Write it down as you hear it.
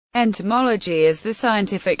Entomology is the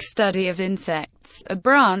scientific study of insects, a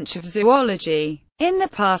branch of zoology. In the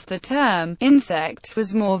past the term insect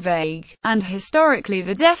was more vague, and historically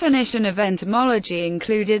the definition of entomology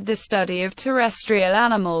included the study of terrestrial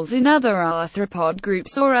animals in other arthropod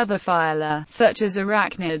groups or other phyla, such as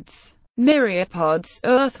arachnids, myriapods,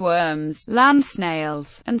 earthworms, land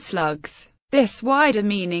snails, and slugs. This wider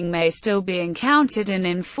meaning may still be encountered in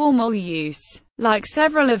informal use. Like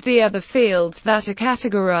several of the other fields that are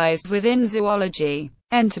categorized within zoology,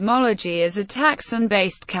 entomology is a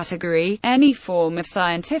taxon-based category, any form of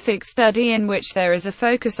scientific study in which there is a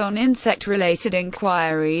focus on insect-related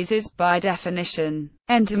inquiries is, by definition,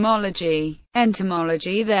 entomology.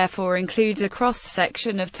 Entomology therefore includes a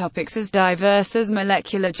cross-section of topics as diverse as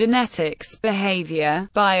molecular genetics, behavior,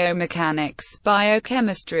 biomechanics,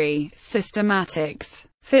 biochemistry, systematics,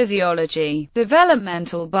 physiology,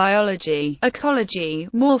 developmental biology, ecology,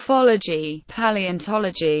 morphology,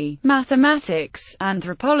 paleontology, mathematics,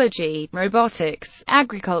 anthropology, robotics,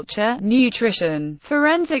 agriculture, nutrition,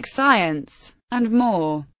 forensic science, and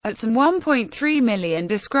more. At some 1.3 million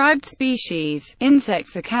described species,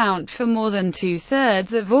 insects account for more than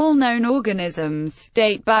two-thirds of all known organisms,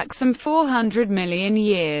 date back some 400 million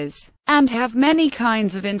years, and have many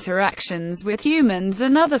kinds of interactions with humans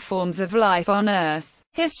and other forms of life on Earth.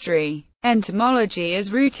 History. Entomology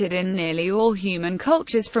is rooted in nearly all human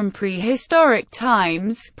cultures from prehistoric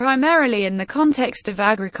times, primarily in the context of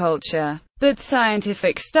agriculture, but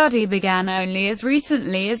scientific study began only as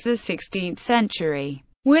recently as the 16th century.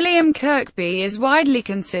 William Kirkby is widely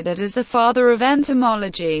considered as the father of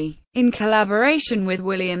entomology. In collaboration with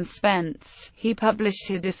William Spence, he published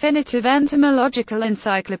a definitive entomological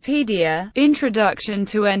encyclopedia, Introduction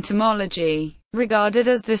to Entomology, regarded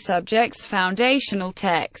as the subject's foundational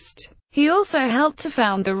text. He also helped to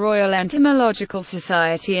found the Royal Entomological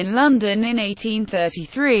Society in London in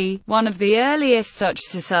 1833, one of the earliest such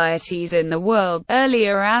societies in the world.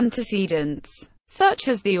 Earlier antecedents, such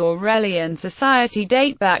as the Aurelian Society,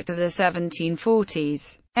 date back to the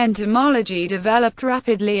 1740s. Entomology developed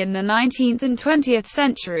rapidly in the 19th and 20th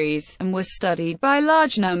centuries, and was studied by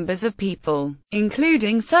large numbers of people,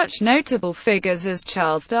 including such notable figures as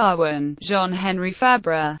Charles Darwin, John Henry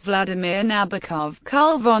Fabre, Vladimir Nabokov,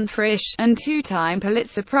 Carl von Frisch, and two-time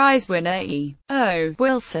Pulitzer Prize winner E. O.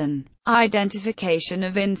 Wilson. Identification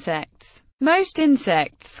of insects. Most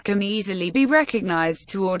insects can easily be recognized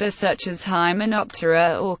to order such as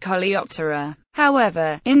Hymenoptera or Coleoptera.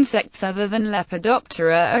 However, insects other than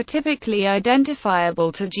Lepidoptera are typically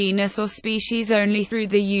identifiable to genus or species only through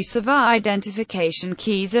the use of identification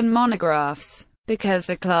keys and monographs. Because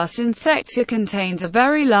the class Insecta contains a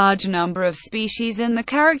very large number of species and the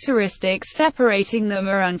characteristics separating them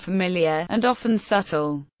are unfamiliar, and often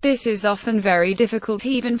subtle, this is often very difficult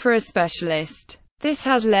even for a specialist. This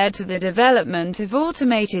has led to the development of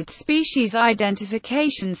automated species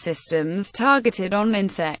identification systems targeted on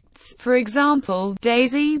insects, for example,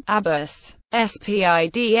 daisy, abus,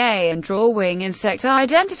 SPIDA, and drawwing. Insect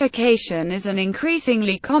identification is an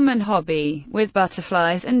increasingly common hobby, with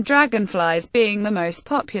butterflies and dragonflies being the most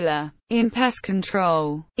popular. In pest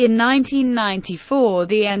control. In 1994,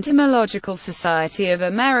 the Entomological Society of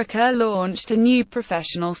America launched a new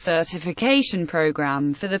professional certification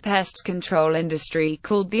program for the pest control industry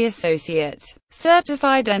called the Associate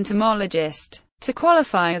Certified Entomologist. To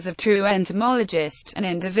qualify as a true entomologist, an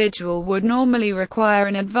individual would normally require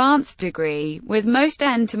an advanced degree, with most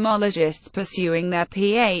entomologists pursuing their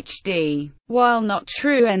PhD. While not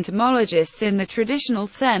true entomologists in the traditional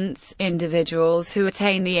sense, individuals who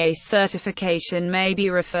attain the ACE certification may be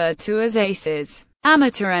referred to as ACEs.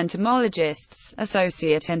 Amateur entomologists,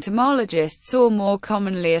 associate entomologists, or more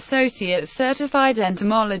commonly associate certified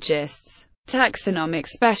entomologists. Taxonomic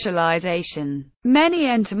specialization. Many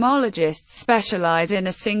entomologists specialize in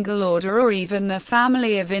a single order or even the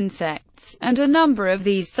family of insects, and a number of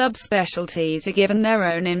these subspecialties are given their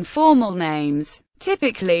own informal names,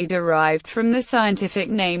 typically derived from the scientific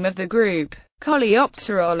name of the group.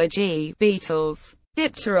 Coleopterology, beetles;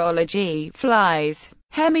 dipterology, flies;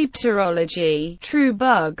 hemipterology, true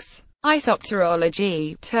bugs;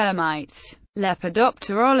 isopterology, termites;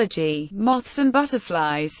 lepidopterology, moths and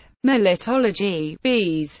butterflies; melitology,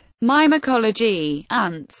 bees; myrmecology,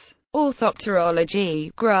 ants;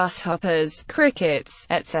 orthopterology, grasshoppers, crickets,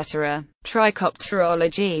 etc.;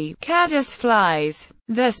 trichopterology, caddisflies;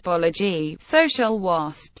 vespology, social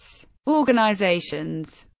wasps.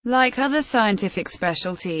 Organizations. Like other scientific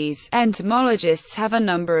specialties, entomologists have a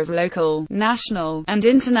number of local, national, and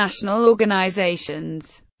international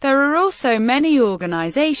organizations. There are also many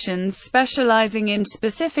organizations specializing in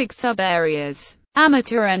specific sub-areas.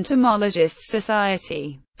 Amateur Entomologists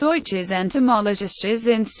Society, Deutsches Entomologisches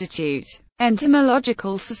Institut,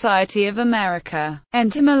 Entomological Society of America,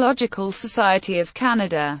 Entomological Society of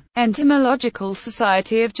Canada, Entomological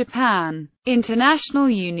Society of Japan, International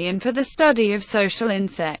Union for the Study of Social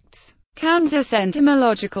Insects, Kansas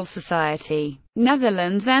Entomological Society,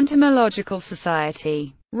 Netherlands Entomological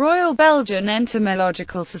Society, Royal Belgian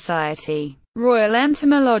Entomological Society, Royal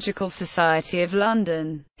Entomological Society of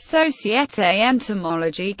London, Société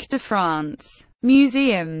Entomologique de France.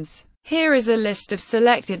 Museums. Here is a list of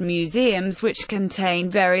selected museums which contain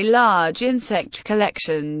very large insect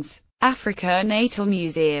collections. Africa Natal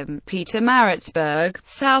Museum, Pietermaritzburg,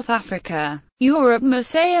 South Africa. Europe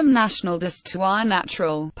Muséum National d'Histoire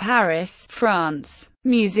Naturelle, Paris, France.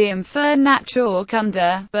 Museum für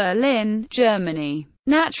Naturkunde, Berlin, Germany.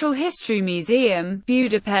 Natural History Museum,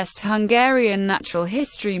 Budapest, Hungarian Natural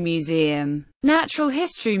History Museum. Natural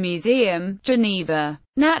History Museum, Geneva.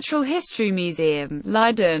 Natural History Museum,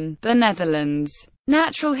 Leiden, the Netherlands.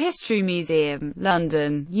 Natural History Museum,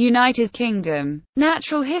 London, United Kingdom.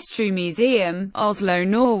 Natural History Museum, Oslo,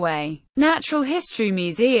 Norway. Natural History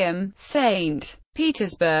Museum, St.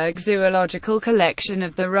 Petersburg. Zoological Collection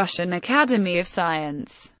of the Russian Academy of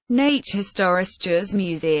Science. Naturhistorisches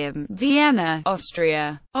Museum, Vienna,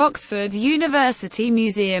 Austria. Oxford University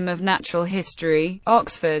Museum of Natural History,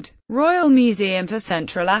 Oxford. Royal Museum for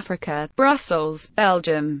Central Africa, Brussels,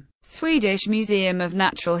 Belgium. Swedish Museum of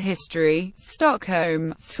Natural History,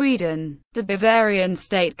 Stockholm, Sweden. The Bavarian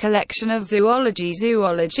State Collection of Zoology,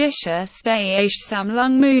 Zoologische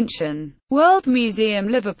Staatssammlung München. World Museum,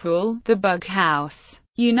 Liverpool. The Bug House,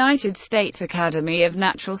 United States Academy of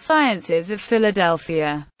Natural Sciences of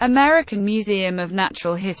Philadelphia. American Museum of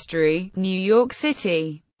Natural History, New York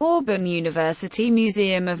City. Auburn University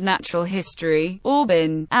Museum of Natural History,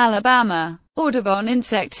 Auburn, Alabama. Audubon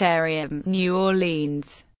Insectarium, New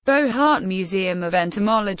Orleans. Bohart Museum of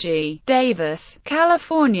Entomology, Davis,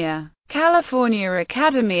 California. California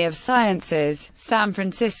Academy of Sciences, San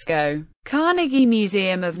Francisco. Carnegie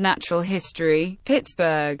Museum of Natural History,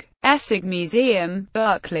 Pittsburgh. Essig Museum,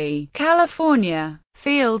 Berkeley, California.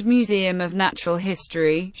 Field Museum of Natural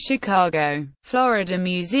History, Chicago. Florida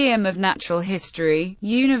Museum of Natural History,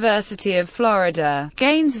 University of Florida,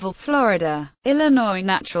 Gainesville, Florida. Illinois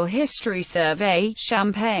Natural History Survey,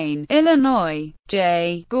 Champaign, Illinois.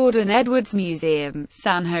 J. Gordon Edwards Museum,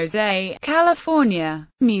 San Jose, California.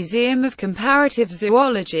 Museum of Comparative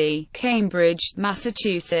Zoology, Cambridge,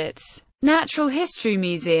 Massachusetts. Natural History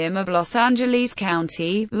Museum of Los Angeles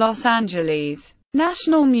County, Los Angeles.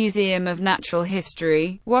 National Museum of Natural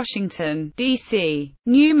History, Washington, D.C.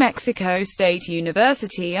 New Mexico State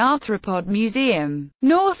University Arthropod Museum.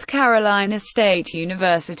 North Carolina State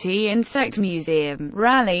University Insect Museum,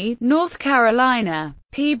 Raleigh, North Carolina.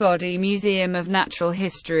 Peabody Museum of Natural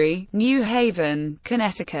History, New Haven,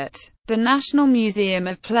 Connecticut. The National Museum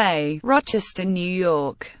of Play, Rochester, New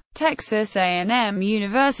York. Texas A&M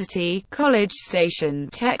University, College Station,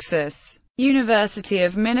 Texas. University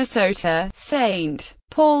of Minnesota, St.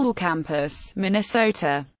 Paul Campus,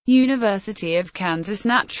 Minnesota. University of Kansas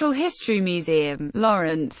Natural History Museum,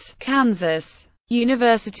 Lawrence, Kansas.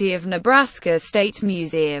 University of Nebraska State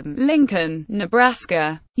Museum, Lincoln,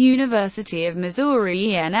 Nebraska. University of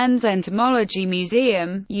Missouri ENN's Entomology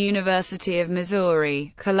Museum, University of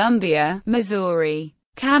Missouri, Columbia, Missouri.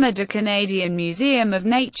 Canada Canadian Museum of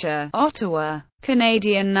Nature, Ottawa.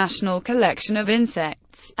 Canadian National Collection of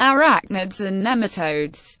Insects, Arachnids and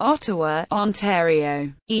Nematodes, Ottawa,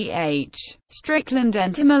 Ontario. E.H. Strickland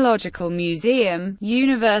Entomological Museum,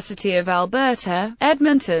 University of Alberta,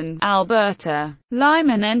 Edmonton, Alberta.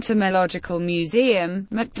 Lyman Entomological Museum,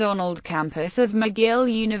 MacDonald Campus of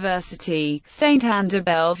McGill University,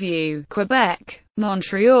 Saint-Anne-de-Bellevue, Quebec.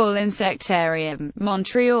 Montreal Insectarium,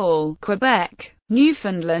 Montreal, Quebec.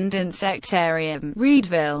 Newfoundland Insectarium,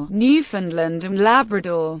 Reedville, Newfoundland and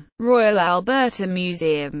Labrador. Royal Alberta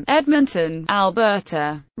Museum, Edmonton,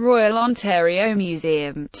 Alberta. Royal Ontario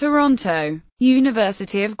Museum, Toronto.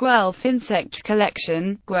 University of Guelph Insect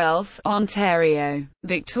Collection, Guelph, Ontario.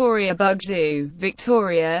 Victoria Bug Zoo,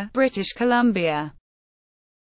 Victoria, British Columbia.